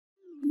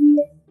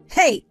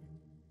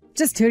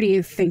Just who do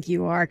you think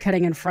you are,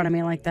 cutting in front of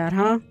me like that,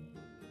 huh?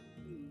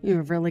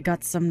 You've really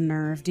got some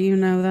nerve, do you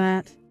know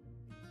that?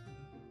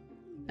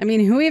 I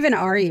mean, who even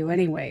are you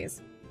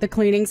anyways? The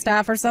cleaning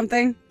staff or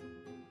something?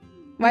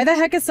 Why the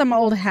heck is some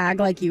old hag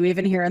like you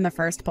even here in the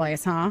first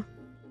place, huh?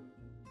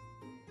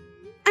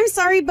 I'm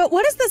sorry, but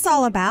what is this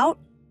all about?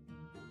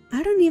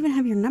 I don't even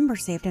have your number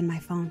saved in my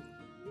phone.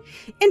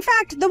 In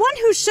fact, the one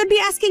who should be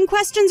asking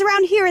questions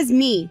around here is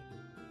me.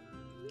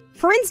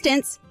 For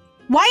instance,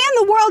 why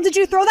in the world did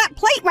you throw that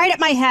plate right at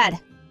my head?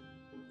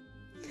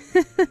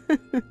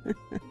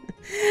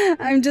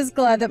 I'm just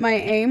glad that my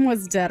aim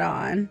was dead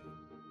on.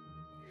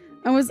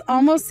 I was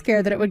almost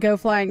scared that it would go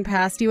flying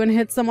past you and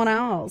hit someone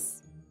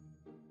else.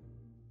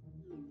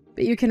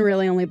 But you can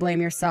really only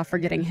blame yourself for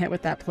getting hit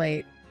with that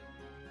plate.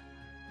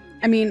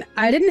 I mean,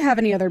 I didn't have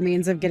any other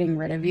means of getting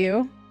rid of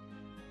you.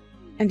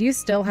 And you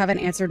still haven't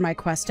answered my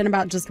question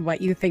about just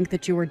what you think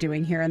that you were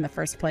doing here in the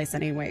first place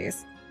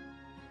anyways.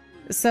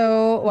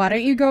 So why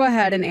don't you go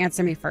ahead and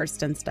answer me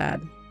first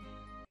instead?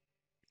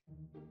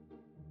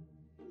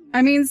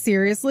 I mean,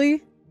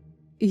 seriously?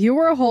 You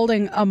were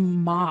holding a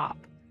mop.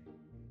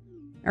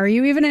 Are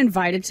you even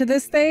invited to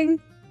this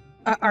thing?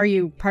 Are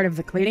you part of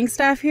the cleaning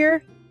staff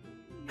here?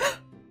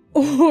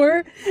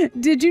 Or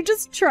did you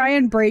just try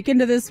and break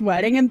into this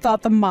wedding and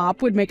thought the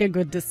mop would make a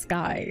good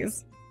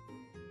disguise?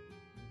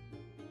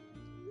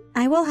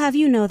 I will have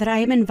you know that I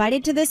am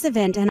invited to this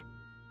event and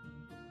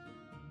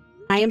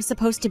I am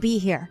supposed to be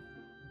here.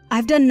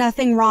 I've done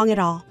nothing wrong at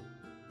all.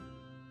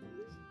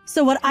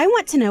 So what I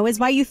want to know is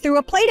why you threw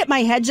a plate at my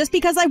head just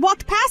because I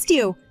walked past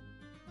you.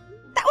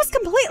 That was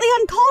completely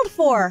uncalled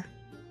for.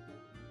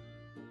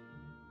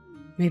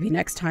 Maybe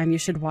next time you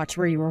should watch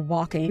where you were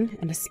walking,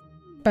 and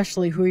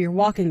especially who you're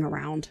walking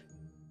around.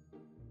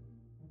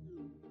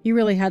 You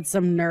really had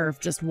some nerve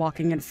just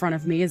walking in front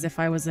of me as if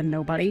I was a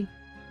nobody.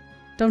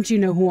 Don't you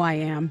know who I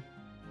am?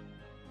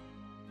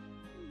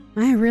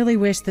 I really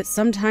wish that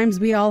sometimes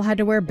we all had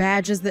to wear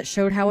badges that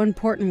showed how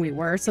important we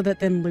were so that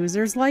then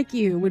losers like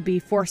you would be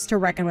forced to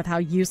reckon with how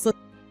useless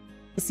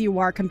you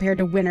are compared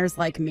to winners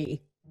like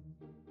me.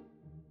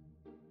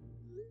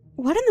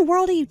 What in the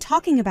world are you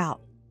talking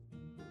about?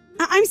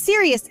 I'm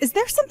serious. Is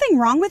there something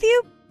wrong with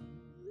you?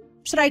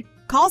 Should I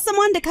call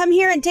someone to come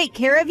here and take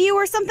care of you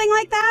or something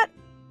like that?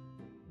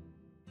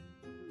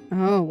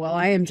 Oh, well,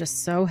 I am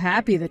just so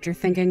happy that you're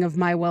thinking of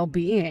my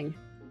well-being.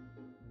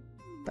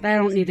 But I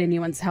don't need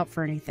anyone's help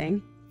for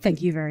anything.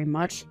 Thank you very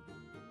much.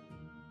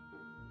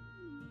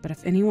 But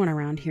if anyone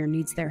around here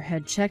needs their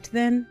head checked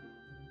then,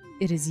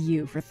 it is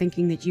you for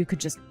thinking that you could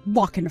just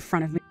walk in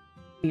front of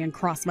me and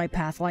cross my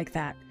path like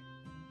that.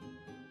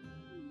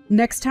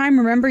 Next time,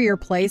 remember your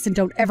place and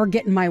don't ever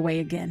get in my way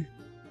again.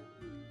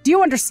 Do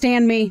you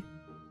understand me?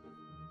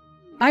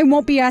 I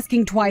won't be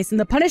asking twice, and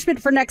the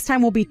punishment for next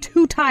time will be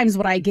 2 times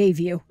what I gave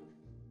you.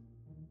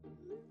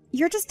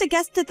 You're just a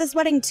guest at this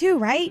wedding too,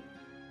 right?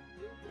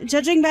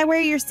 Judging by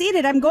where you're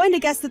seated, I'm going to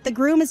guess that the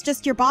groom is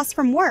just your boss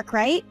from work,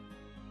 right?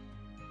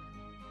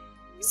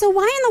 So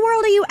why in the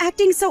world are you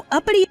acting so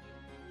uppity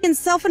and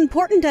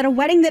self-important at a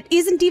wedding that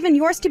isn't even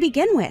yours to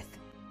begin with?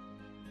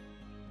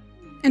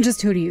 And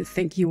just who do you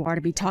think you are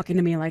to be talking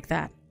to me like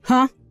that,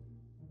 huh?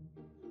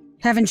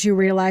 Haven't you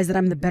realized that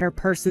I'm the better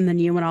person than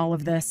you in all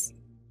of this?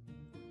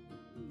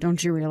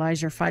 Don't you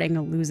realize you're fighting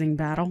a losing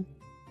battle?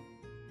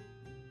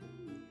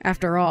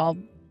 After all,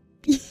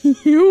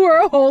 you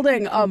were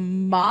holding a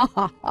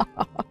mop.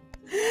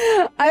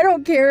 I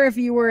don't care if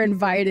you were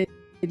invited.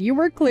 You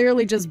were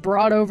clearly just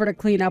brought over to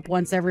clean up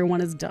once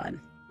everyone is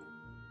done.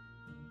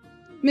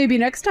 Maybe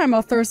next time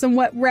I'll throw some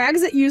wet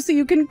rags at you so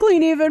you can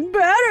clean even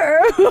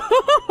better.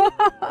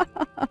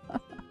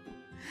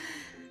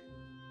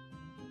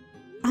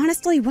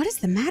 Honestly, what is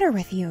the matter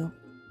with you?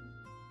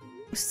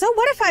 So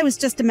what if I was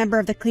just a member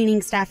of the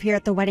cleaning staff here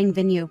at the wedding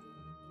venue?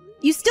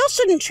 You still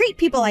shouldn't treat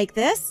people like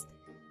this.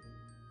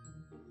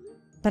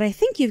 But I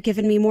think you've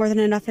given me more than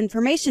enough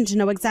information to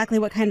know exactly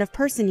what kind of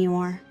person you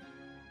are.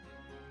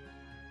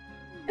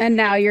 And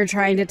now you're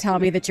trying to tell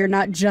me that you're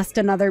not just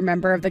another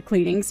member of the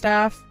cleaning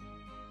staff?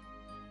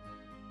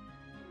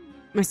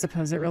 I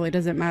suppose it really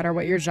doesn't matter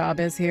what your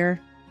job is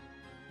here.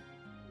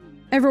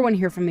 Everyone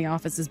here from the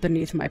office is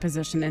beneath my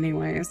position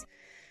anyways.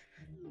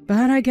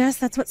 But I guess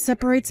that's what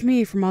separates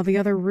me from all the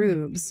other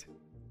rubes.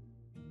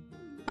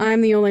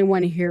 I'm the only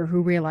one here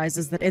who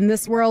realizes that in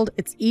this world,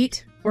 it's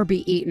eat or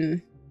be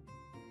eaten.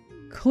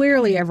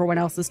 Clearly everyone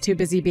else is too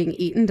busy being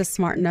eaten to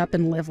smarten up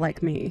and live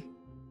like me.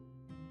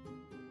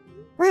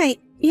 Right,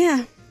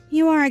 yeah.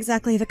 You are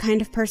exactly the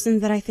kind of person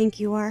that I think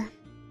you are.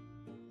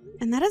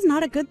 And that is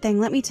not a good thing,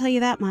 let me tell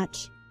you that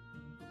much.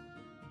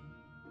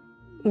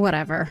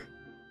 Whatever.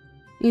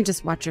 You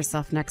just watch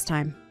yourself next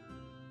time.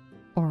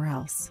 Or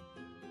else.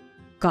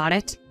 Got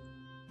it?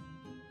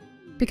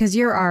 Because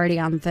you're already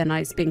on thin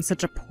ice being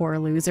such a poor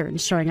loser and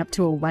showing up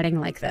to a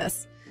wedding like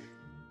this.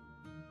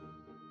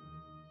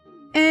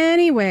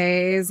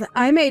 Anyways,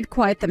 I made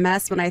quite the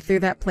mess when I threw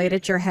that plate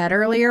at your head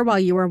earlier while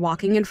you were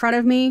walking in front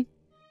of me.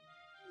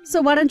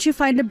 So why don't you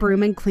find a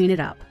broom and clean it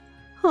up?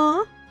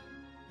 Huh?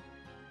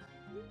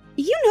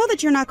 You know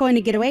that you're not going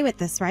to get away with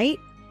this, right?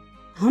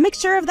 I'll make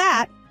sure of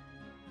that.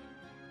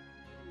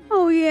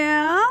 Oh,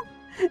 yeah?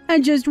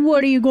 And just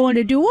what are you going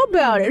to do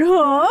about it,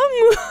 huh?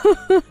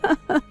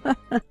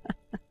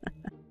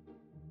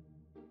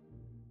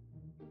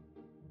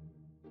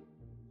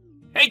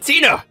 Hey,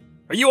 Tina!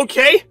 Are you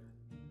okay?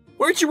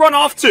 Where'd you run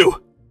off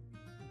to?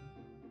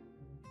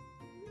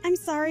 I'm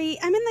sorry,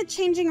 I'm in the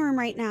changing room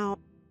right now.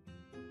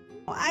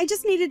 I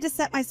just needed to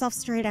set myself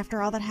straight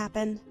after all that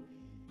happened.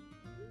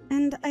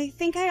 And I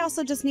think I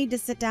also just need to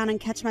sit down and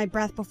catch my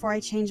breath before I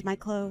change my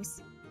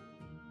clothes.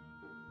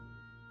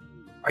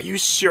 Are you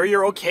sure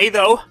you're okay,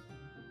 though?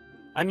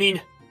 I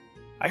mean,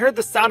 I heard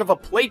the sound of a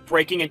plate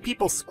breaking and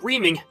people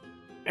screaming,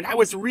 and I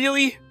was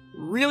really,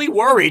 really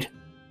worried.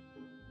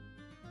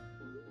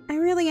 I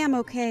really am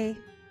okay.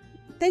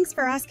 Thanks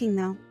for asking,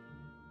 though.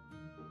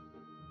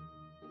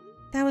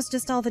 That was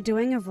just all the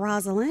doing of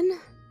Rosalind.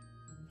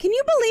 Can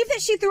you believe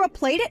that she threw a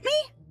plate at me?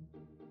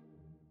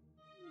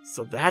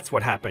 So that's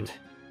what happened.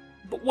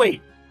 But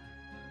wait.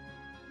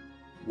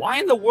 Why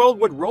in the world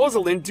would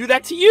Rosalind do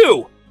that to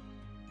you?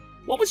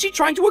 What was she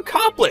trying to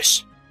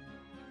accomplish?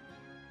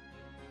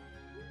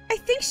 I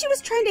think she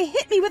was trying to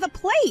hit me with a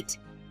plate.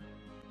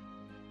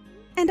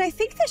 And I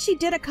think that she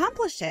did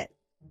accomplish it.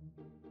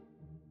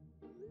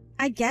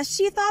 I guess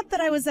she thought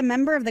that I was a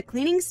member of the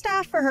cleaning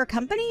staff for her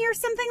company or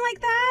something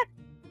like that.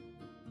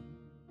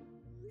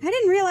 I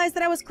didn't realize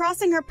that I was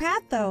crossing her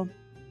path, though.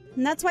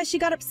 And that's why she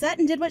got upset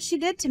and did what she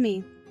did to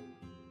me.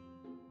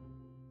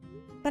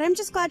 But I'm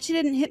just glad she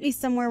didn't hit me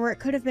somewhere where it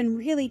could have been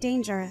really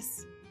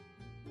dangerous.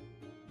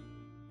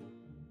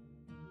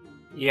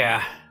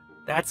 Yeah,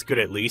 that's good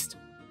at least.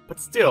 But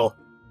still,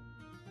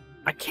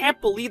 I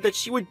can't believe that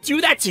she would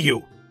do that to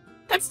you!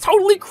 That's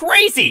totally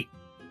crazy!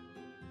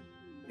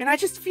 And I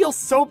just feel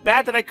so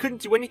bad that I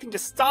couldn't do anything to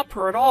stop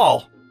her at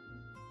all.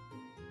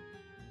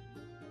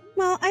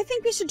 Well, I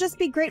think we should just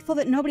be grateful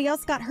that nobody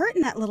else got hurt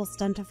in that little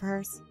stunt of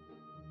hers.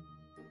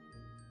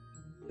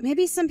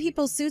 Maybe some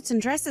people's suits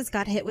and dresses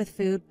got hit with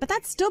food, but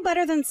that's still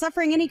better than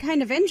suffering any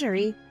kind of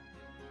injury.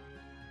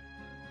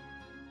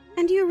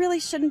 And you really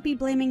shouldn't be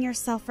blaming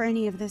yourself for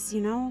any of this,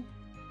 you know?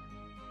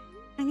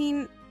 I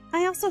mean,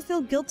 I also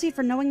feel guilty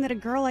for knowing that a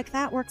girl like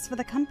that works for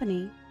the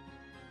company.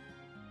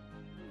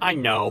 I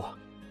know.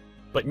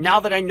 But now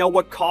that I know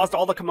what caused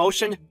all the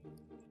commotion,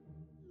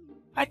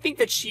 I think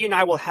that she and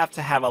I will have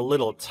to have a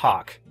little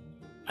talk.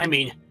 I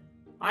mean,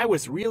 I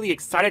was really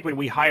excited when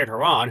we hired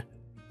her on,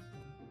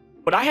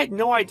 but I had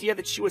no idea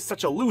that she was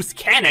such a loose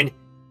cannon.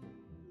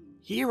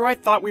 Here I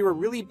thought we were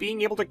really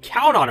being able to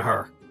count on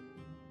her.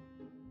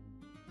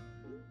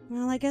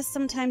 Well, I guess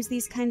sometimes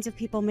these kinds of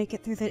people make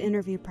it through the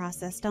interview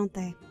process, don't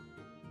they?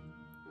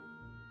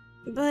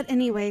 But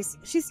anyways,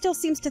 she still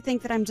seems to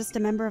think that I'm just a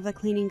member of the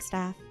cleaning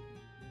staff.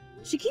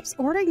 She keeps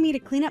ordering me to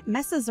clean up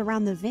messes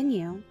around the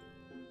venue.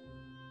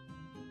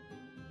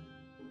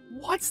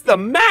 What's the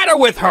matter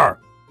with her?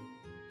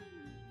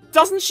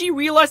 Doesn't she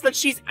realize that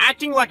she's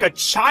acting like a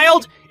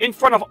child in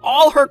front of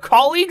all her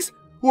colleagues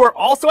who are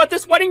also at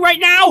this wedding right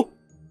now?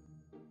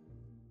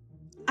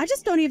 I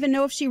just don't even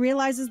know if she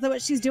realizes that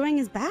what she's doing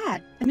is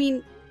bad. I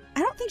mean, I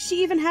don't think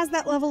she even has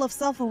that level of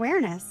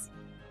self-awareness.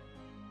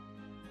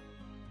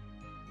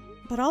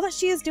 But all that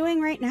she is doing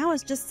right now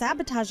is just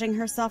sabotaging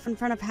herself in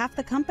front of half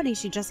the company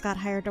she just got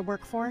hired to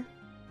work for.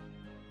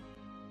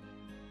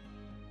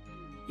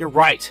 You're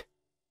right.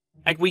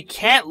 And we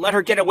can't let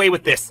her get away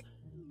with this,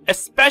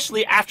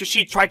 especially after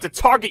she tried to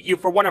target you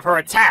for one of her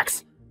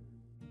attacks.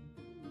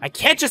 I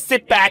can't just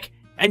sit back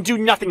and do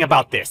nothing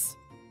about this.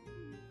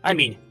 I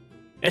mean,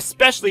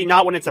 especially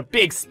not when it's a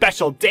big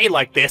special day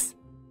like this.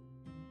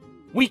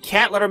 We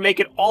can't let her make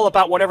it all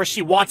about whatever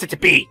she wants it to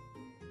be.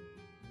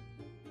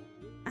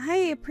 I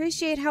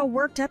appreciate how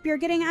worked up you're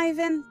getting,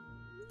 Ivan,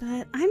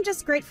 but I'm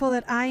just grateful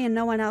that I and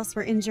no one else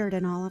were injured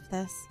in all of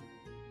this.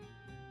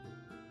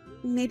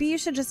 Maybe you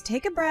should just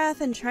take a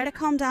breath and try to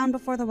calm down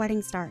before the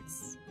wedding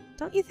starts.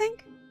 Don't you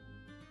think?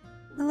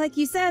 Like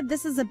you said,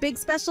 this is a big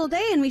special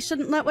day and we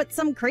shouldn't let what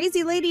some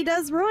crazy lady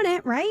does ruin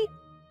it, right?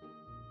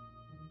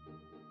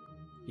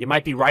 You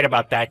might be right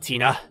about that,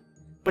 Tina.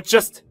 But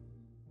just...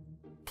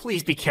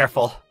 please be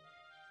careful.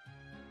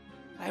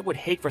 I would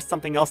hate for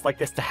something else like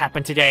this to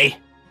happen today.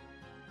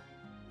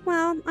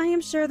 Well, I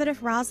am sure that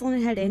if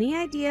Rosalind had any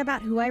idea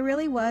about who I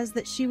really was,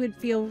 that she would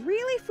feel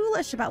really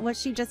foolish about what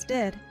she just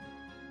did.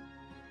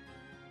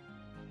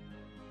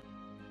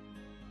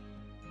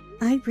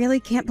 I really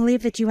can't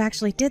believe that you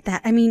actually did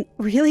that. I mean,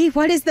 really?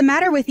 What is the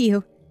matter with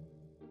you?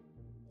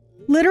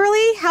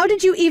 Literally, how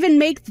did you even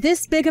make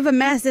this big of a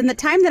mess in the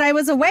time that I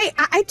was away?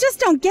 I just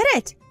don't get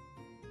it.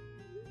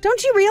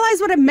 Don't you realize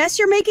what a mess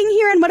you're making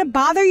here and what a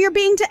bother you're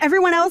being to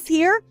everyone else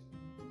here?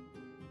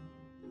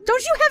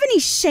 Don't you have any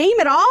shame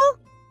at all?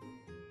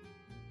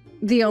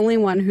 The only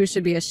one who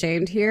should be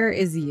ashamed here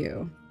is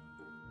you.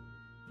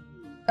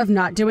 Of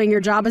not doing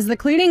your job as the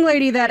cleaning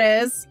lady, that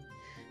is.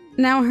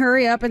 Now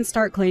hurry up and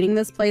start cleaning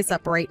this place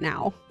up right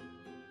now.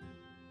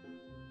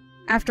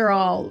 After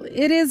all,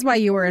 it is why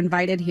you were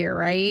invited here,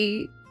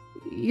 right?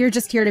 You're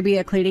just here to be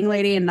a cleaning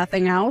lady and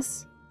nothing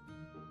else?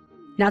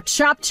 Now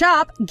chop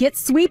chop, get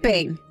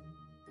sweeping.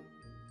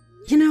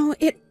 You know,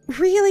 it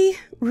really,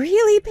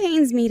 really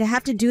pains me to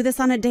have to do this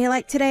on a day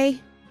like today.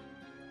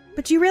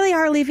 But you really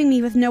are leaving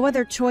me with no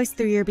other choice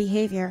through your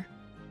behavior.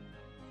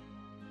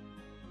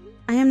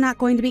 I am not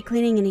going to be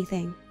cleaning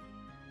anything.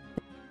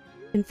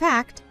 In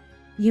fact,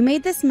 you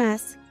made this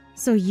mess,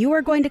 so you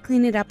are going to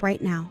clean it up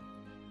right now.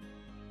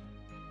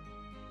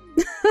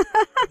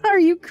 Are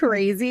you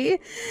crazy?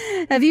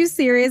 Have you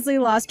seriously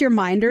lost your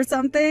mind or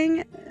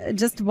something?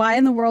 Just why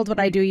in the world would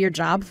I do your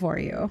job for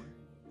you?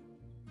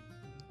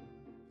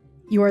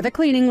 You're the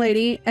cleaning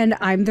lady, and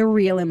I'm the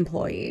real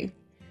employee.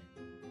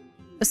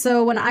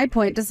 So when I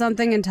point to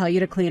something and tell you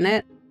to clean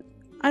it,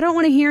 I don't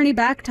want to hear any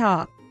back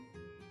talk.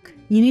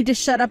 You need to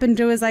shut up and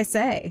do as I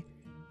say.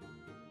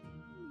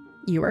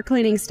 You are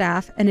cleaning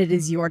staff, and it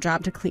is your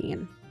job to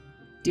clean.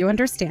 Do you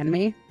understand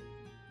me?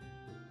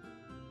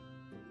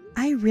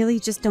 I really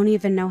just don't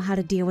even know how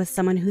to deal with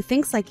someone who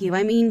thinks like you.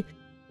 I mean,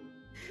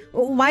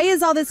 why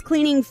is all this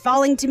cleaning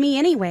falling to me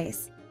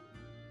anyways?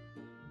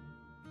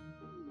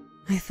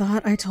 I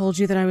thought I told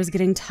you that I was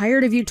getting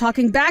tired of you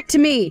talking back to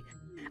me.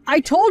 I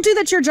told you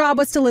that your job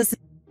was to listen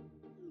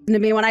to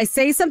me when I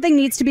say something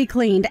needs to be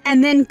cleaned,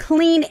 and then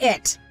clean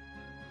it.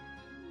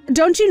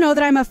 Don't you know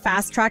that I'm a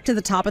fast track to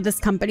the top of this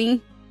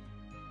company?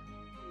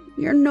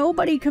 You're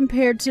nobody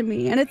compared to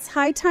me, and it's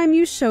high time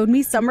you showed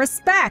me some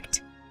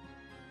respect.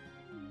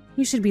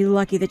 You should be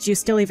lucky that you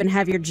still even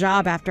have your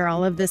job after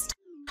all of this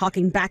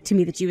talking back to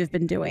me that you have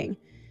been doing.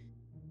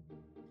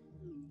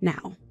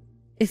 Now,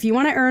 if you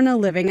want to earn a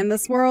living in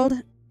this world,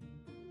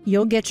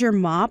 you'll get your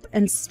mop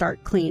and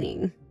start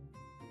cleaning.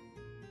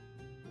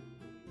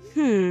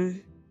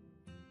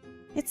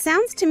 It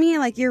sounds to me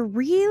like you're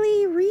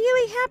really,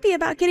 really happy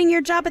about getting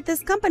your job at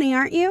this company,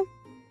 aren't you?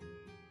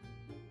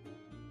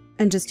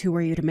 And just who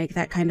are you to make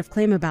that kind of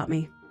claim about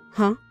me,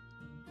 huh?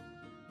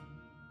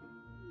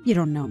 You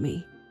don't know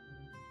me.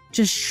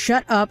 Just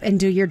shut up and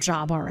do your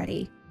job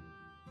already.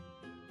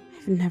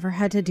 I've never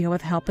had to deal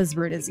with help as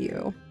rude as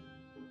you.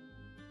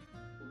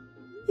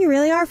 You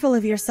really are full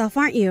of yourself,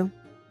 aren't you?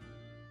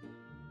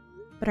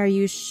 But are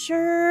you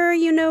sure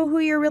you know who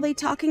you're really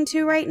talking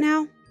to right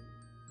now?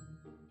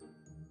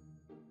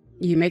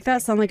 You make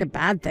that sound like a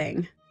bad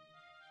thing.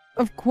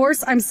 Of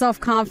course I'm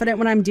self-confident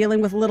when I'm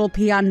dealing with little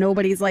peon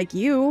nobodies like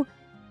you.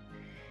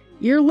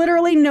 You're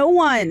literally no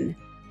one.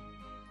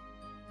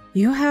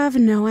 You have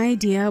no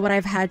idea what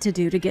I've had to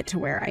do to get to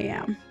where I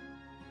am.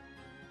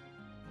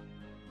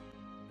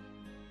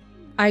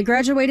 I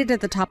graduated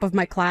at the top of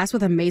my class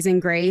with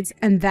amazing grades,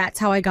 and that's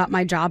how I got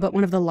my job at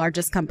one of the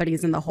largest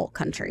companies in the whole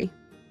country.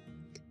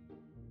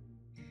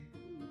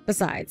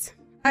 Besides,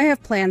 I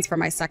have plans for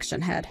my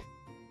section head.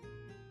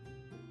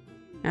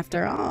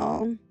 After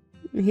all,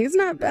 he's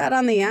not bad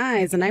on the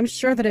eyes, and I'm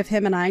sure that if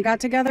him and I got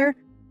together,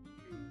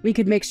 we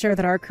could make sure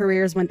that our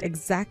careers went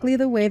exactly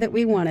the way that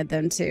we wanted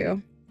them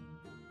to.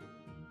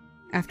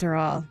 After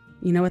all,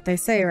 you know what they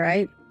say,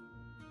 right?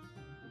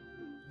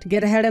 To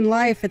get ahead in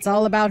life, it's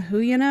all about who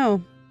you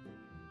know.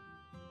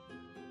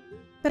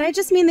 But I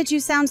just mean that you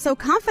sound so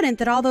confident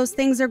that all those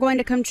things are going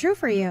to come true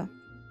for you.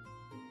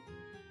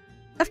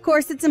 Of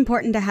course, it's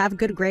important to have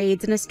good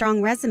grades and a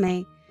strong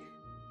resume.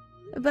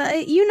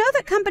 But you know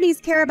that companies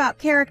care about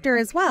character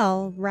as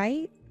well,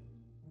 right?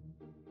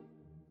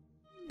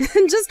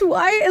 Just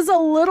why is a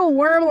little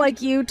worm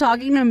like you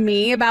talking to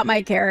me about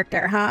my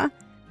character, huh?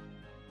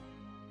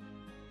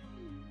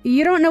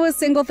 You don't know a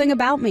single thing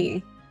about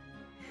me.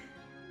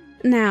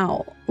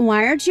 Now,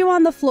 why aren't you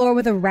on the floor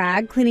with a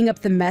rag cleaning up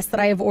the mess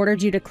that I have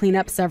ordered you to clean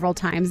up several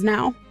times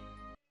now?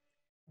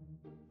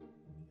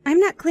 I'm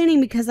not cleaning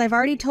because I've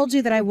already told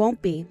you that I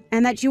won't be,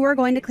 and that you are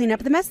going to clean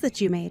up the mess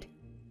that you made.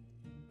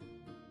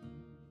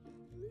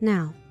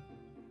 Now,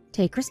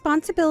 take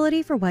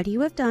responsibility for what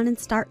you have done and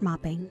start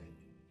mopping.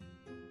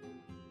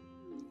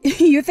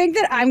 You think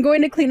that I'm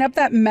going to clean up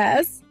that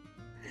mess?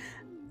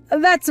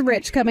 That's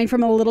rich coming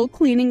from a little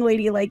cleaning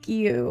lady like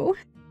you.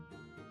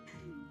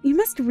 You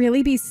must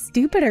really be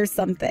stupid or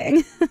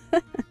something.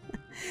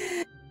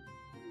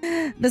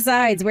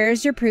 Besides,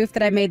 where's your proof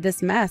that I made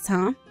this mess,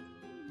 huh?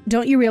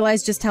 Don't you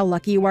realize just how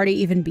lucky you are to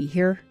even be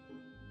here?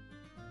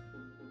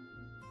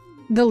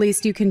 The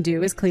least you can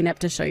do is clean up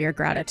to show your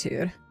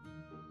gratitude.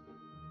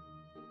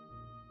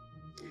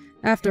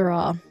 After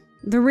all,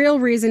 the real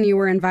reason you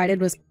were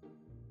invited was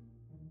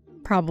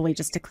probably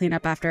just to clean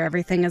up after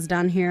everything is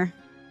done here.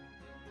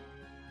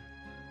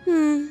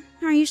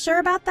 Are you sure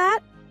about that?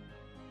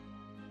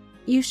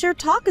 You sure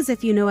talk as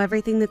if you know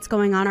everything that's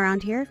going on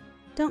around here,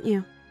 don't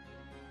you?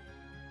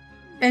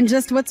 And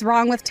just what's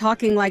wrong with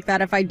talking like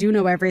that if I do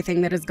know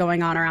everything that is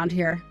going on around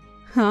here?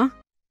 Huh?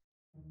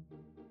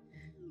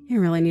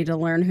 You really need to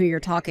learn who you're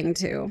talking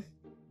to.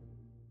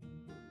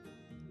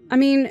 I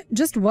mean,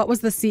 just what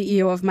was the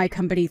CEO of my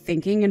company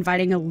thinking,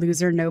 inviting a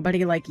loser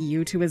nobody like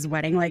you to his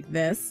wedding like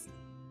this?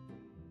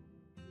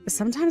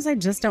 Sometimes I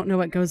just don't know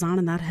what goes on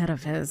in that head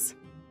of his.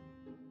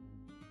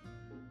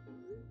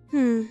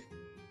 Well,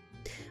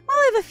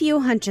 I have a few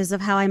hunches of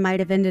how I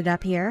might have ended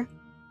up here.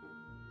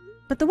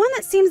 But the one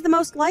that seems the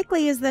most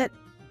likely is that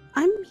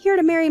I'm here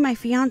to marry my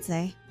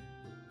fiancé.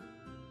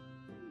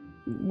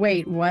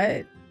 Wait,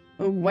 what?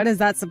 What is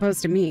that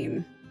supposed to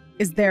mean?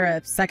 Is there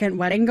a second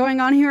wedding going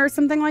on here or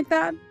something like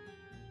that?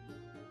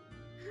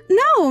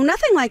 No,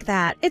 nothing like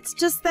that. It's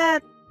just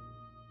that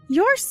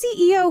your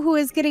CEO who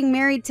is getting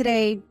married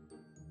today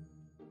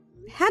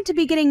had to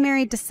be getting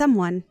married to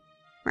someone,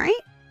 right?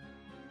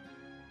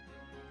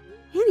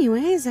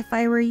 Anyways, if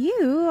I were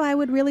you, I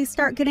would really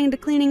start getting to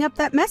cleaning up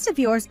that mess of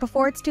yours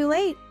before it's too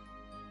late.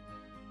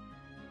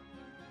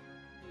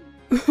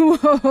 Whoa,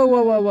 whoa,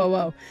 whoa, whoa,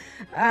 whoa.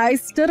 I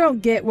still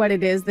don't get what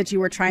it is that you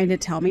were trying to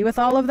tell me with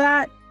all of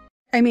that.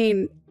 I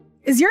mean,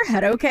 is your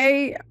head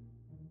okay?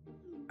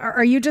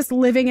 Are you just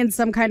living in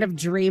some kind of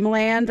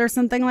dreamland or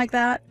something like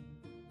that?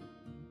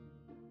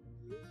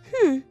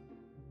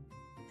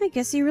 I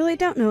guess you really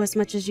don't know as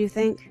much as you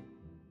think.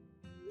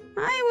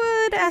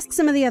 I would ask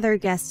some of the other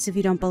guests if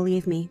you don't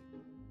believe me.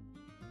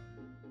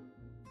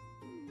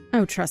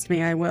 Oh, trust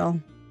me, I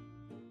will.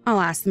 I'll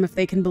ask them if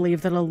they can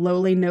believe that a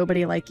lowly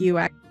nobody like you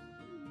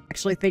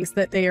actually thinks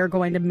that they are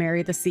going to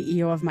marry the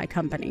CEO of my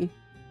company.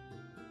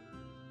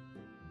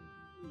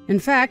 In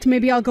fact,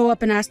 maybe I'll go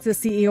up and ask the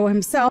CEO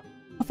himself,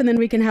 and then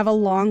we can have a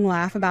long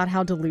laugh about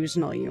how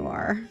delusional you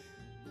are.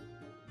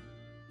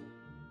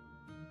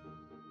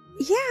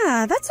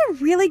 Yeah, that's a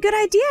really good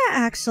idea,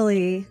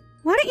 actually.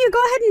 Why don't you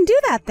go ahead and do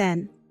that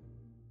then?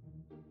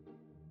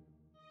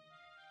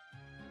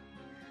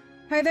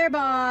 Hi there,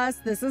 boss.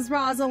 This is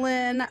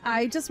Rosalind.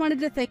 I just wanted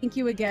to thank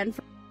you again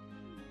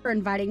for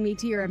inviting me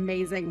to your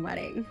amazing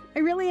wedding. I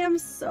really am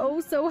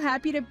so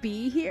happy to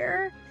be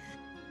here.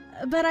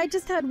 But I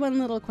just had one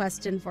little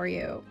question for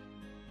you.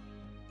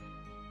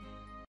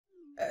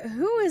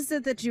 Who is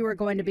it that you are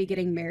going to be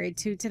getting married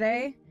to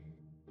today?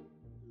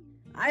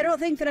 I don't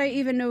think that I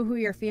even know who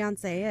your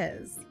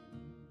fiancé is.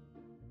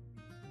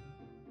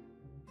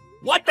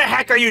 What the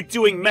heck are you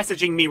doing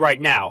messaging me right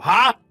now,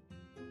 huh?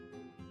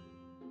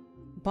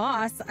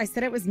 Boss, I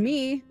said it was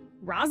me,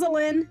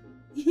 Rosalind.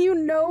 You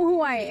know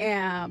who I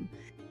am.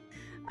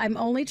 I'm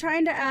only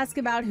trying to ask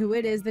about who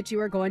it is that you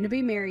are going to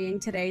be marrying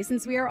today,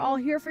 since we are all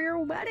here for your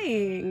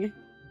wedding.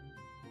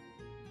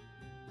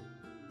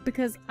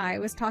 Because I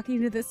was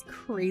talking to this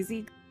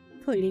crazy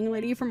cleaning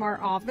lady from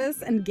our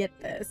office, and get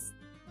this.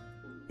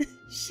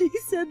 She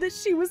said that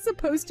she was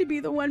supposed to be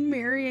the one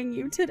marrying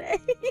you today.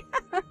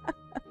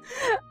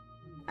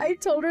 I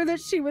told her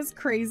that she was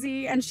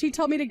crazy, and she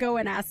told me to go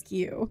and ask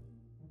you.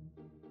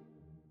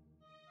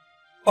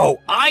 Oh,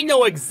 I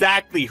know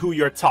exactly who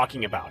you're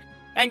talking about.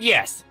 And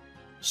yes,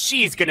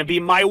 she's gonna be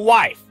my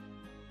wife.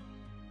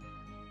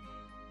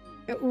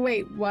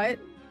 Wait, what?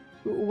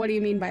 What do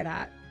you mean by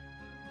that?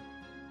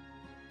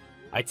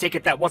 I take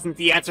it that wasn't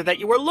the answer that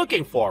you were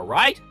looking for,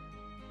 right?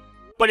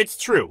 But it's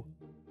true.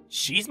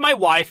 She's my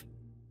wife,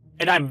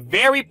 and I'm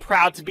very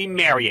proud to be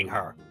marrying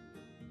her.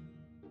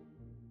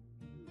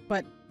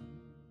 But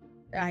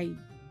oh,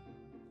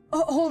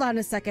 hold on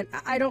a second.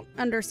 I don't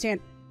understand.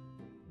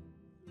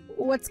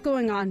 What's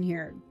going on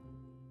here?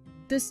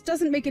 This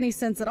doesn't make any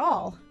sense at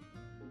all.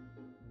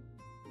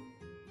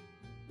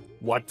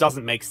 What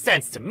doesn't make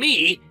sense to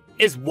me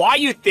is why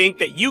you think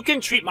that you can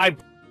treat my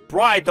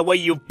bride the way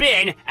you've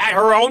been at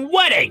her own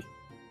wedding.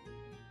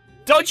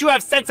 Don't you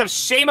have sense of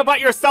shame about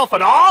yourself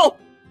at all?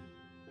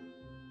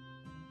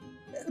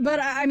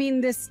 But I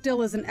mean, this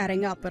still isn't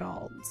adding up at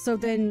all. So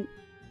then,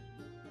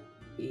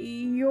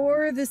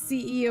 you're the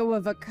CEO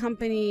of a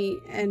company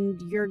and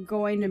you're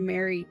going to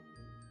marry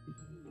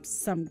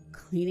some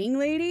cleaning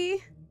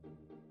lady?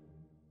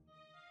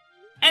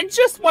 And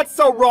just what's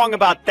so wrong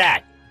about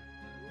that?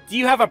 Do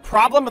you have a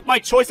problem with my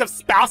choice of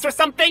spouse or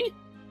something?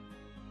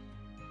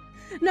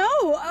 No,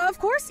 of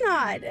course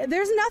not.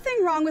 There's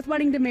nothing wrong with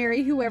wanting to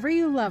marry whoever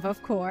you love,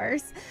 of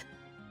course.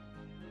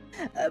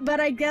 But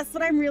I guess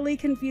what I'm really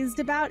confused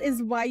about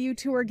is why you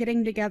two are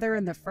getting together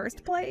in the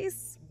first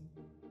place.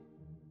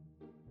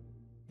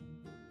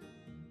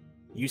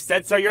 You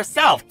said so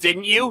yourself,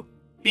 didn't you?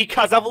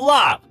 Because of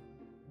love.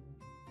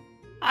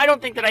 I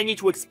don't think that I need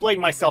to explain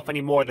myself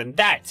any more than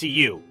that to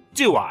you,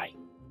 do I?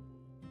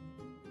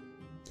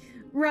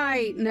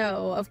 Right,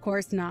 no, of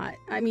course not.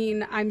 I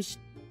mean, I'm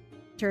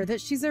sure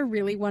that she's a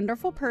really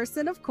wonderful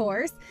person, of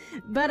course,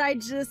 but I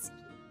just...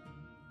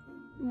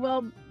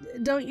 Well,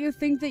 don't you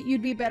think that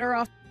you'd be better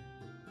off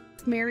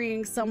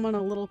marrying someone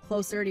a little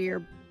closer to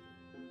your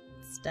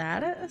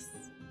status?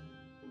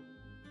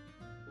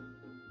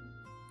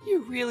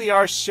 You really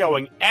are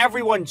showing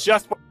everyone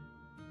just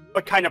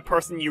what kind of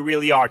person you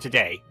really are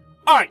today,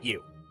 aren't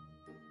you?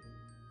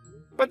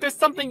 But there's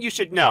something you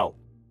should know.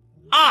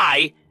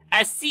 I,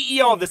 as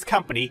CEO of this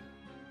company,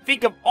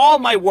 think of all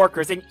my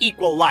workers in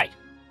equal light.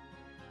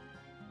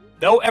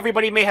 Though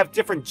everybody may have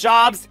different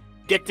jobs,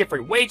 get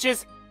different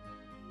wages,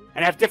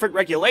 and have different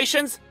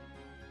regulations,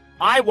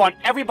 I want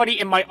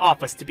everybody in my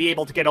office to be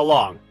able to get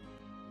along.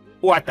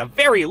 Or at the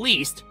very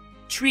least,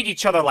 treat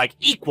each other like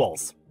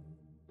equals.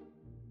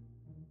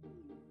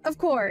 Of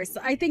course,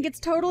 I think it's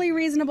totally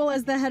reasonable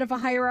as the head of a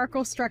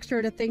hierarchical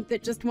structure to think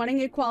that just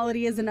wanting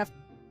equality is enough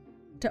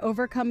to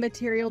overcome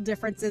material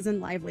differences in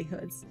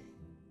livelihoods.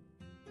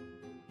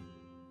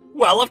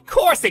 Well, of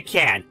course it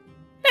can!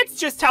 That's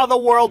just how the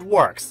world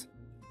works.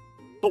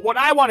 But what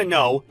I want to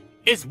know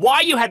is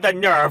why you had the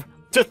nerve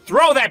to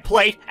throw that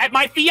plate at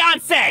my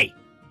fiancé!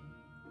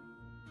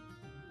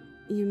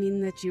 You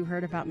mean that you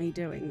heard about me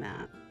doing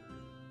that?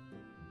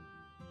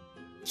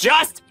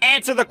 Just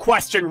answer the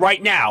question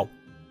right now!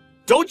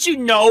 Don't you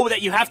know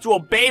that you have to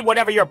obey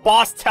whatever your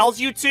boss tells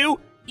you to,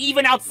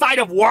 even outside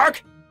of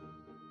work?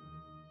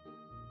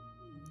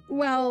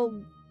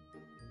 Well,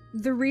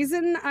 the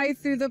reason I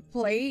threw the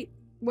plate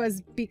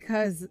was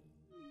because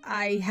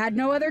I had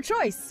no other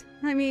choice.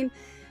 I mean,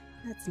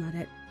 that's not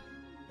it.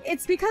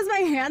 It's because my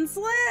hand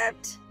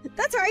slipped.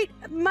 That's right,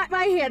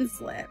 my hand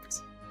slipped.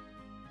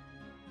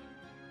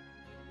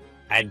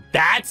 And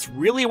that's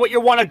really what you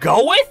want to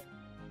go with?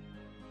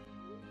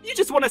 You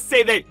just want to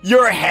say that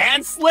your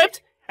hand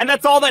slipped, and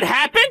that's all that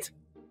happened?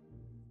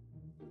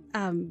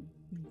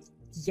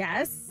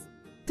 Yes.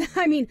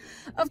 I mean,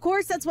 of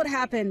course that's what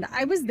happened.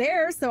 I was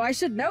there, so I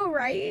should know,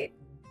 right?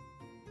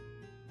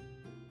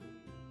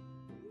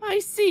 I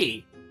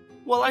see.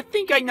 Well, I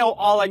think I know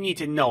all I need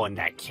to know in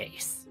that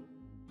case.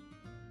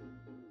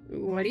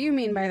 What do you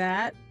mean by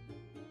that?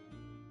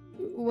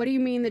 What do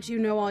you mean that you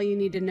know all you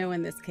need to know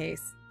in this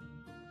case?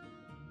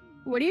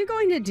 What are you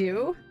going to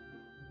do?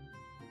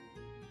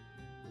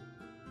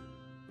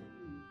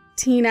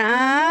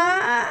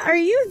 Tina, are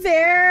you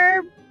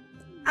there?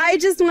 I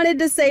just wanted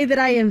to say that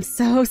I am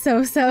so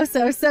sorry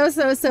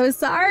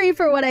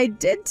for what I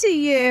did to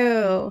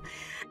you.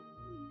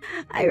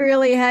 I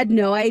really had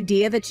no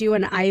idea that you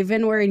and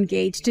Ivan were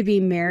engaged to be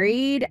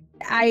married.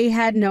 I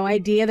had no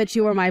idea that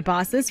you were my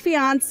boss's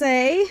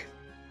fiancé.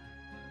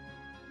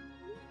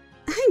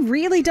 I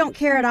really don't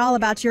care at all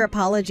about your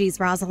apologies,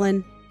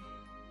 Rosalind.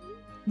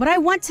 But I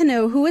want to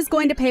know who is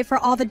going to pay for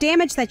all the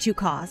damage that you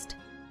caused.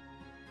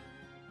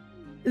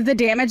 The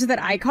damage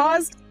that I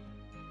caused?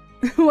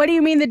 What do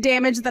you mean the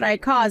damage that I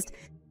caused?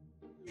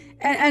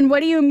 And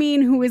what do you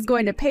mean who is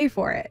going to pay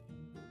for it?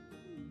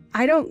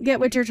 I don't get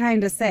what you're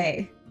trying to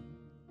say.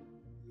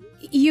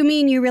 You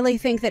mean you really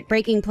think that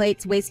breaking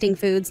plates, wasting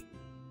foods,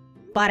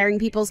 splattering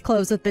people's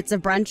clothes with bits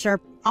of brunch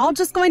are all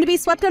just going to be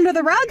swept under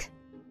the rug?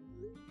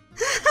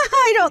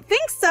 I don't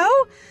think so.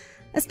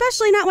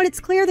 Especially not when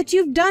it's clear that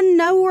you've done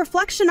no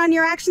reflection on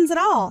your actions at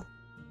all.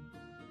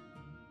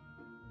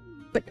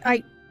 But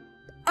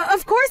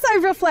of course I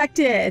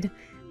reflected.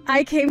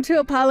 I came to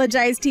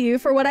apologize to you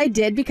for what I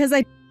did because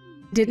I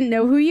didn't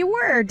know who you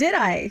were, did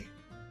I?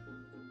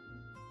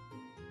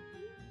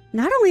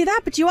 Not only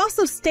that, but you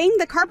also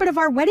stained the carpet of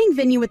our wedding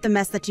venue with the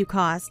mess that you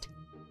caused.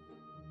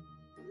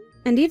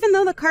 And even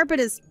though the carpet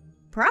is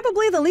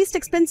probably the least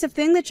expensive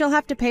thing that you'll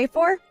have to pay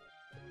for,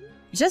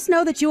 just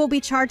know that you will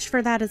be charged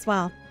for that as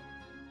well.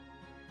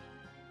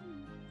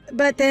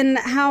 But then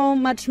how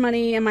much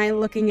money am I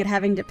looking at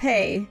having to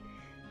pay?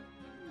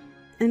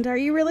 And are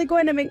you really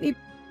going to make me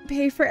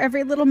pay for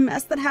every little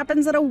mess that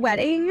happens at a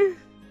wedding?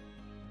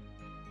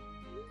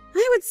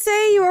 I would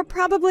say you are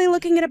probably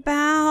looking at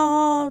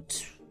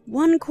about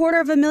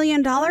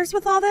 $250,000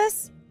 with all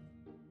this.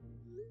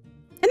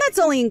 And that's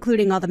only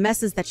including all the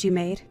messes that you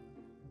made.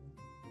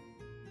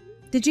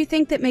 Did you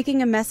think that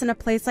making a mess in a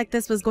place like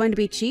this was going to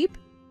be cheap?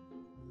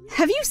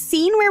 Have you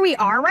seen where we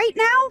are right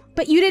now?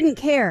 But you didn't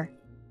care.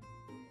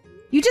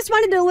 You just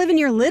wanted to live in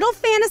your little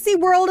fantasy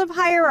world of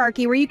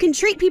hierarchy where you can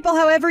treat people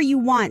however you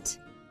want.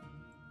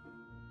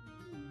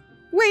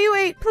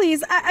 Wait,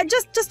 please.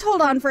 Just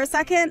hold on for a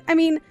second. I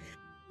mean,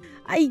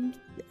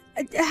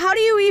 how do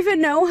you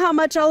even know how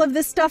much all of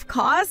this stuff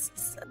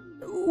costs?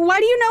 Why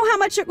do you know how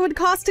much it would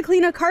cost to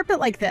clean a carpet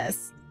like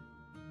this?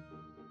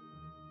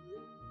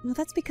 Well,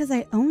 that's because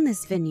I own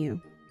this venue.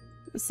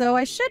 So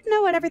I should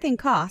know what everything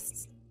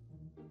costs.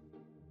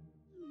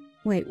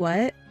 Wait,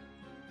 what?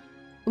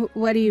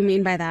 What do you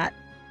mean by that?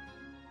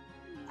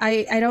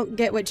 I don't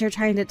get what you're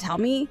trying to tell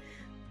me.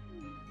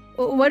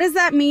 What does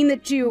that mean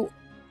that you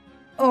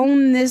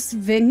own this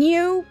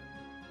venue?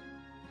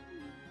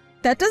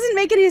 That doesn't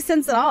make any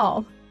sense at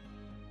all.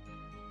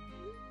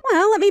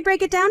 Well, let me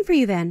break it down for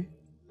you then.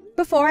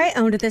 Before I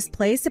owned this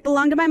place, it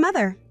belonged to my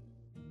mother.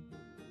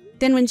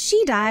 Then when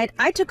she died,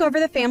 I took over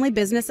the family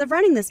business of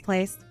running this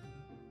place.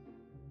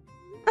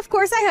 Of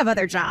course, I have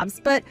other jobs,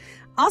 but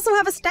also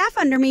have a staff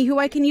under me who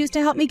I can use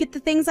to help me get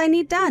the things I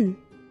need done.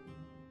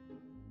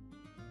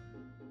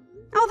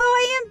 Although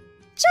I am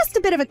just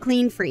a bit of a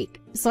clean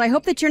freak, so I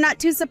hope that you're not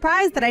too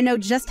surprised that I know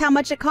just how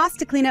much it costs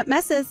to clean up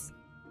messes.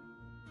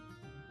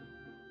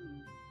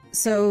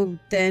 So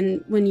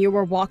then, when you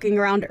were walking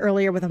around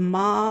earlier with a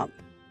mop...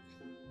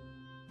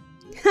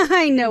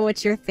 I know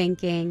what you're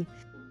thinking.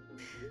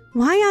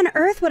 Why on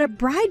earth would a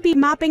bride be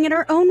mopping at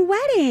her own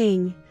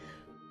wedding?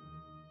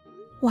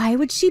 Why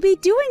would she be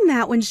doing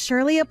that when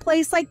surely a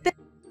place like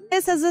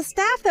this has a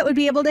staff that would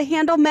be able to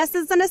handle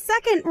messes in a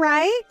second,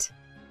 right?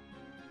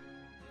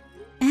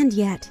 And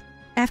yet,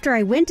 after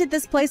I went at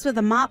this place with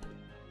a mop,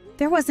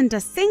 there wasn't a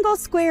single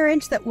square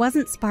inch that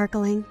wasn't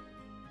sparkling.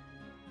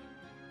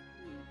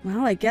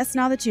 Well, I guess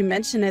now that you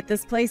mention it,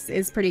 this place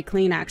is pretty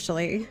clean,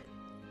 actually.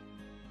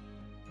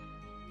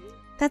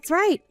 That's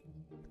right.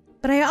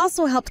 But I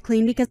also helped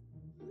clean because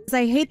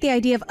I hate the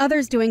idea of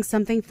others doing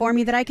something for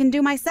me that I can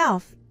do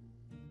myself.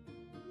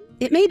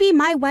 It may be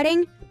my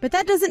wedding, but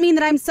that doesn't mean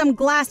that I'm some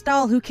glass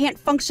doll who can't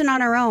function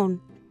on her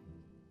own.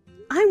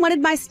 I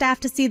wanted my staff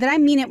to see that I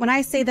mean it when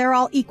I say they're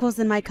all equals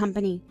in my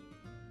company.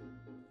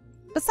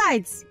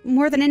 Besides,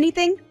 more than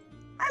anything,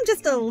 I'm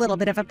just a little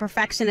bit of a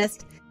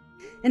perfectionist,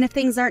 and if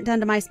things aren't done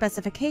to my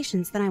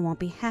specifications, then I won't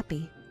be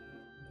happy.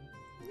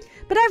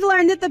 But I've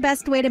learned that the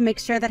best way to make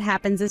sure that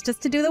happens is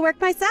just to do the work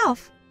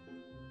myself.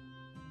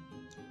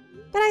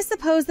 But I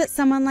suppose that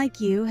someone like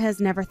you has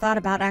never thought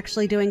about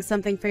actually doing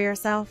something for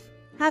yourself,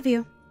 have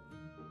you?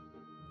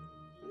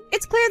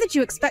 It's clear that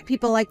you expect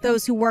people like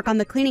those who work on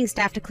the cleaning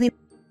staff to clean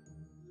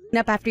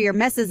up after your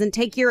messes and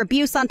take your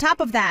abuse on top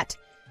of that.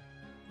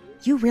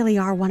 You really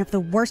are one of the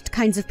worst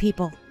kinds of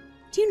people.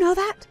 Do you know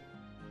that?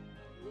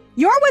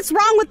 You're what's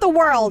wrong with the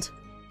world!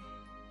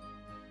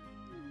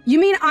 You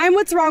mean I'm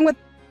what's wrong with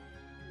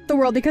the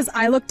world because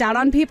I look down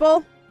on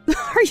people?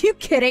 Are you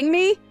kidding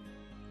me?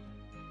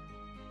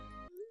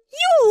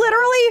 You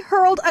literally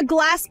hurled a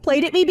glass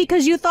plate at me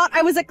because you thought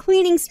I was a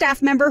cleaning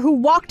staff member who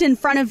walked in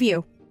front of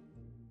you.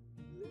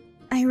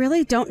 I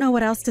really don't know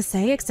what else to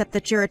say except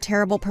that you're a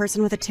terrible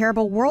person with a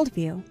terrible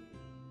worldview.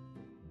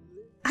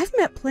 I've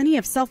met plenty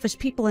of selfish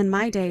people in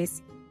my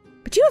days,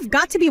 but you have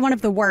got to be one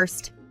of the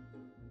worst.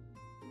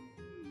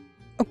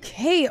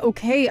 Okay,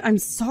 I'm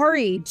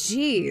sorry,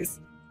 jeez.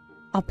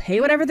 I'll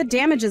pay whatever the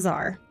damages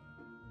are.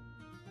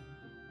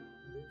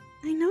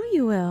 I know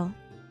you will.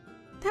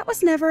 That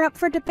was never up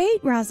for debate,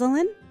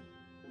 Rosalind.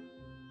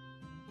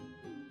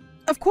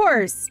 Of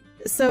course.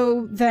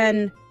 So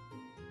then...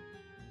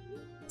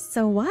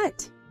 So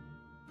what?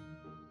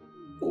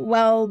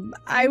 Well,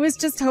 I was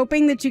just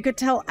hoping that you could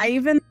tell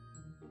Ivan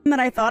that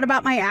I thought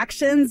about my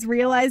actions,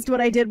 realized what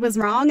I did was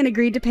wrong, and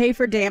agreed to pay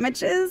for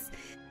damages.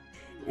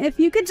 If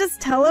you could just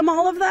tell him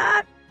all of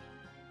that.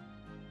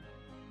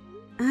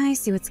 I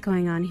see what's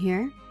going on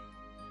here.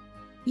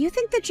 You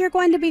think that you're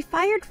going to be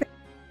fired for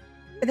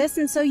this,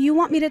 and so you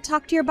want me to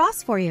talk to your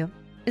boss for you.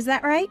 Is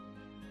that right?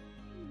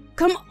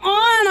 Come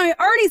on! I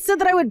already said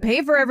that I would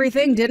pay for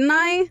everything, didn't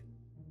I?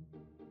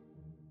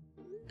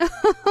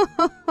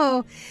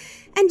 Oh,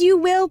 and you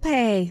will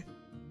pay.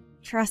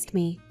 Trust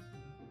me.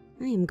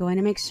 I am going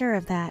to make sure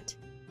of that.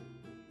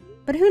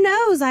 But who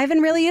knows?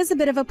 Ivan really is a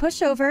bit of a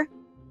pushover.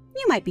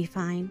 You might be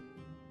fine.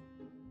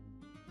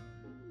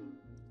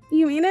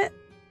 You mean it?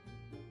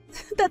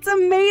 That's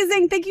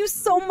amazing! Thank you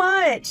so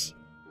much!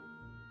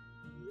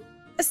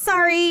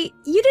 Sorry,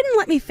 you didn't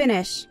let me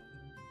finish.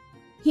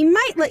 He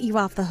might let you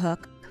off the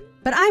hook,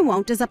 but I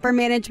won't as upper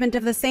management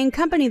of the same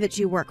company that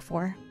you work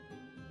for.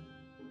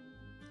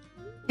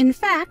 In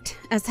fact,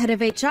 as head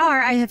of HR,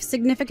 I have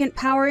significant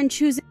power in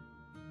choosing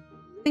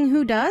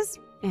who does,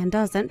 and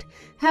doesn't,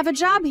 have a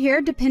job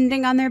here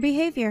depending on their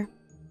behavior.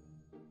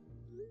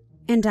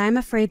 And I'm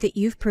afraid that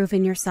you've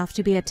proven yourself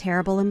to be a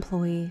terrible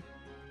employee.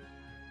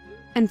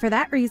 And for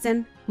that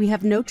reason, we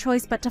have no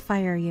choice but to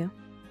fire you.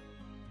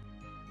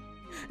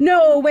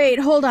 No, wait,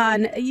 hold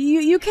on.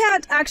 You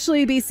can't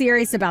actually be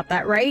serious about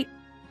that, right?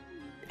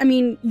 I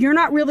mean, you're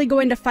not really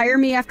going to fire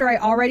me after I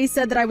already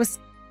said that I was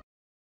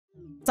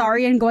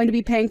sorry and going to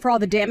be paying for all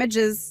the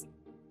damages,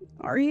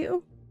 are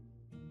you?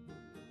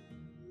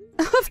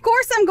 Of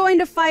course I'm going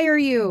to fire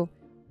you!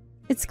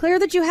 It's clear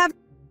that you haven't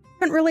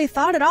really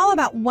thought at all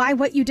about why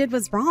what you did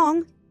was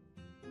wrong.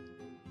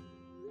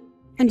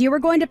 And you were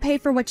going to pay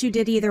for what you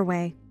did either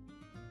way.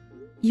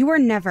 You were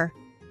never,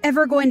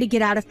 ever going to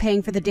get out of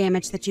paying for the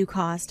damage that you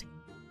caused.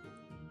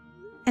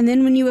 And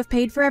then when you have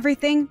paid for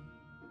everything,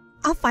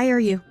 I'll fire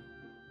you.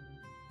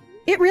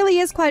 It really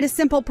is quite a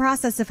simple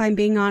process if I'm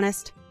being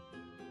honest.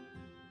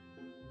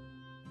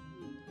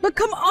 But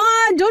come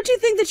on! Don't you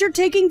think that you're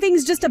taking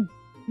things just a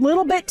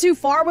little bit too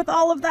far with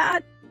all of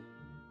that?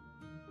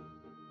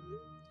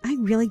 I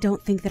really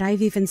don't think that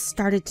I've even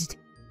started to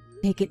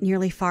take it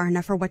nearly far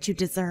enough for what you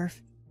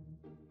deserve.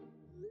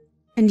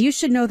 And you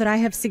should know that I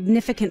have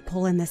significant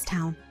pull in this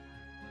town.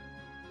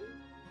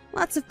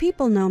 Lots of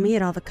people know me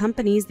at all the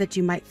companies that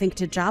you might think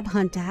to job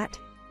hunt at.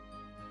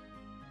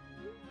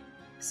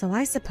 So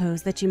I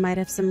suppose that you might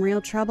have some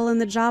real trouble in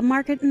the job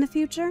market in the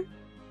future?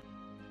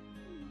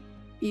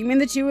 You mean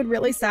that you would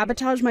really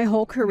sabotage my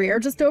whole career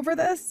just over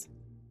this?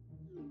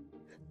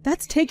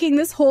 That's taking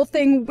this whole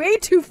thing way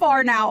too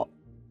far now.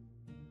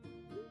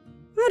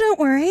 Oh, don't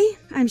worry.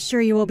 I'm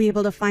sure you will be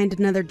able to find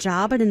another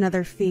job in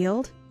another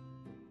field.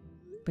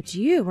 But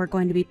you are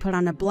going to be put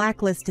on a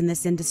blacklist in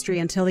this industry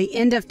until the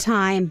end of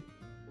time.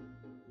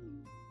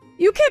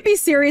 You can't be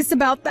serious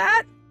about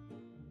that.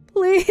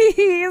 Please,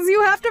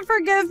 you have to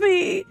forgive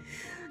me.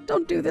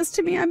 Don't do this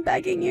to me, I'm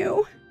begging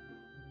you.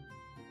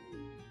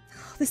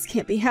 This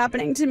can't be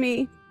happening to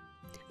me.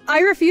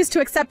 I refuse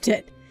to accept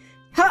it.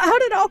 How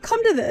did it all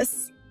come to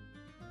this?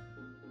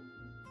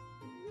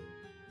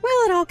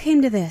 Well, it all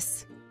came to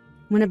this.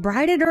 When a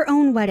bride at her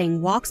own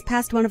wedding walks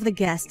past one of the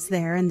guests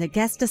there and the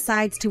guest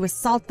decides to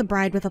assault the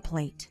bride with a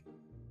plate.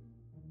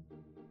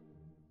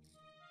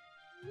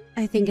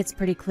 I think it's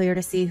pretty clear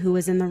to see who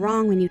is in the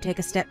wrong when you take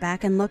a step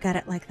back and look at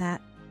it like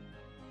that.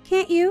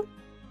 Can't you?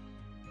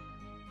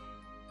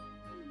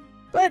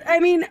 But, I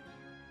mean,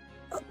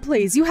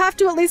 please, you have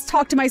to at least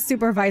talk to my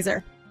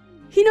supervisor.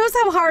 He knows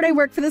how hard I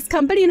work for this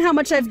company and how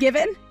much I've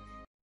given.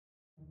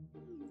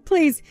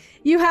 Please,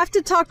 you have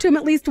to talk to him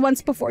at least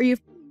once before you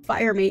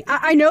fire me.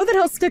 I know that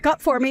he'll stick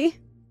up for me.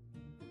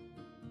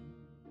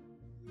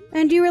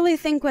 And you really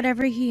think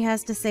whatever he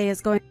has to say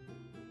is going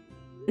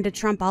to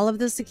trump all of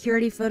the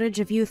security footage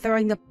of you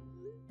throwing the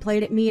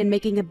plate at me and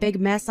making a big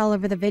mess all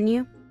over the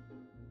venue?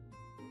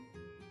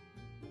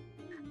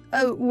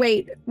 Oh,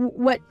 wait,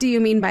 what do you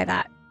mean by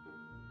that?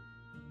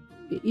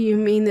 You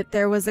mean that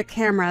there was a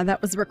camera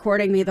that was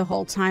recording me the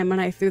whole time when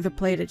I threw the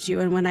plate at you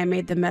and when I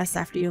made the mess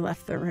after you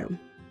left the room?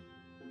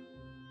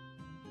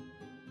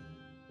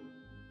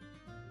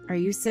 Are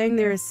you saying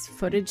there's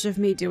footage of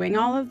me doing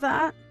all of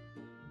that?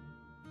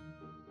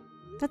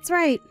 That's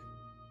right.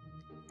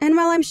 And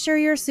while I'm sure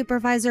your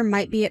supervisor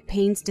might be at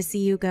pains to see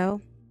you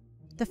go,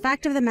 the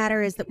fact of the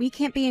matter is that we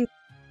can't be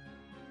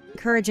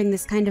encouraging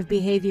this kind of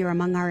behavior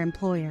among our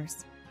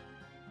employers.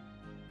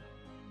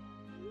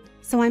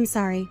 So I'm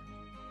sorry,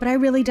 but I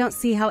really don't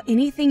see how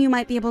anything you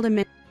might be able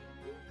to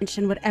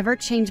mention would ever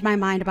change my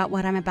mind about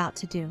what I'm about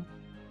to do.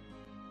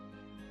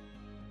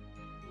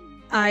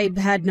 I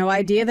had no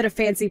idea that a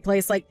fancy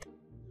place like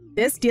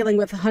this, dealing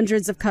with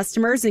hundreds of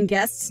customers and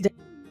guests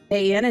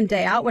day in and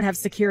day out, would have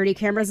security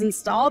cameras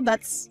installed.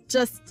 That's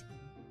just...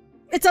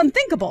 it's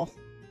unthinkable.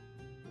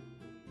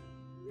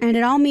 And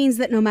it all means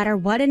that no matter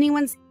what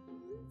anyone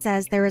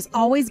says, there is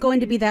always going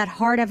to be that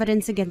hard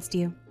evidence against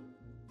you.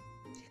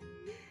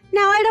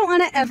 Now, I don't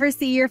want to ever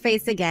see your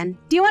face again.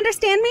 Do you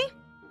understand me?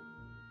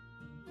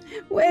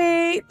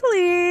 Wait,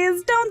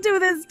 please, don't do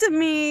this to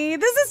me.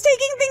 This is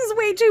taking things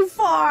way too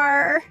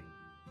far.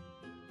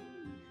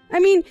 I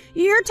mean,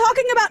 you're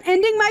talking about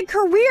ending my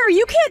career.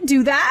 You can't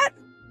do that.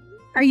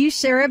 Are you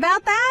sure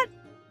about that?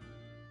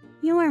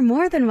 You are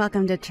more than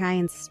welcome to try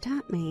and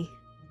stop me.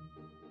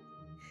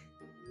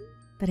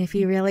 But if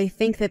you really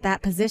think that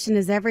that position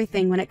is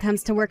everything when it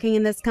comes to working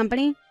in this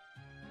company,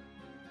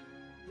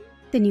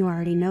 then you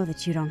already know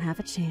that you don't have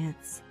a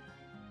chance.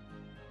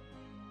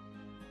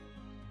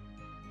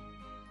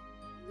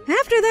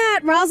 After that,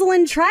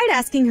 Rosalind tried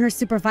asking her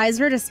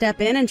supervisor to step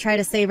in and try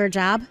to save her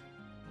job.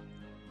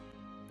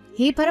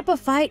 He put up a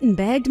fight and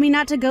begged me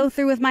not to go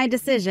through with my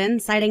decision,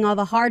 citing all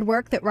the hard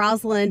work that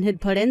Rosalind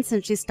had put in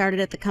since she started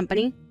at the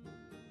company.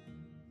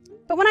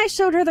 But when I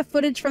showed her the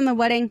footage from the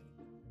wedding,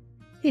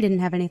 he didn't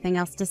have anything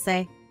else to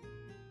say.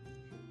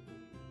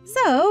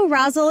 So,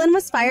 Rosalind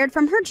was fired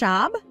from her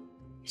job.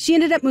 She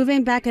ended up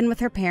moving back in with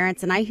her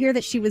parents, and I hear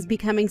that she was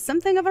becoming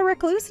something of a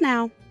recluse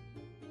now.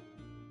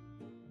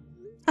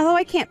 Although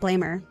I can't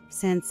blame her,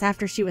 since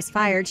after she was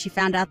fired, she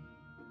found out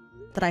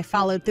that I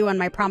followed through on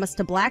my promise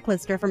to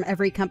blacklist her from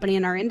every company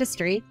in our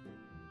industry.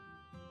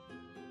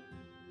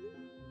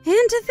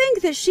 And to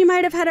think that she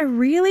might have had a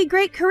really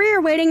great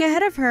career waiting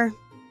ahead of her.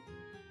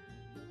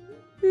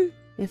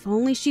 If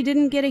only she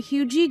didn't get a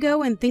huge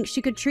ego and think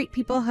she could treat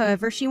people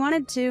however she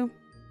wanted to.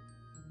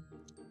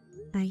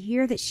 I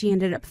hear that she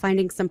ended up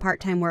finding some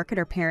part-time work at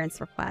her parents'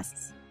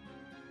 requests.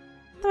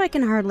 Though I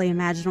can hardly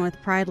imagine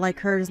with pride like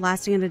hers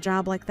lasting in a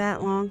job like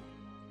that long.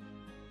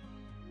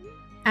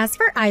 As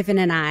for Ivan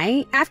and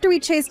I, after we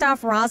chased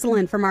off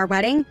Rosalind from our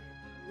wedding,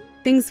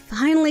 things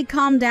finally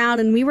calmed down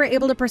and we were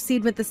able to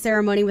proceed with the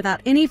ceremony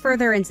without any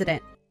further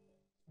incident.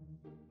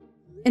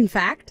 In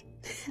fact,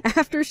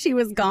 after she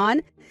was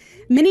gone,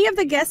 many of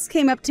the guests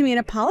came up to me and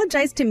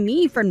apologized to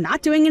me for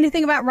not doing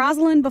anything about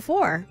Rosalind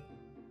before.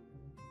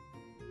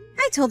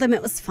 I told them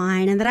it was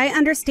fine and that I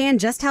understand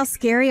just how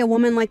scary a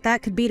woman like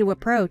that could be to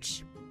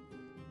approach.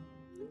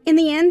 In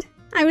the end,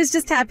 I was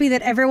just happy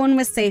that everyone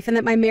was safe and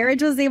that my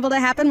marriage was able to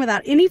happen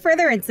without any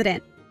further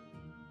incident.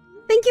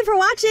 Thank you for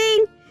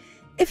watching!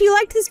 If you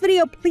liked this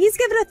video, please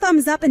give it a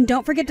thumbs up and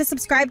don't forget to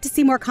subscribe to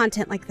see more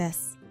content like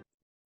this.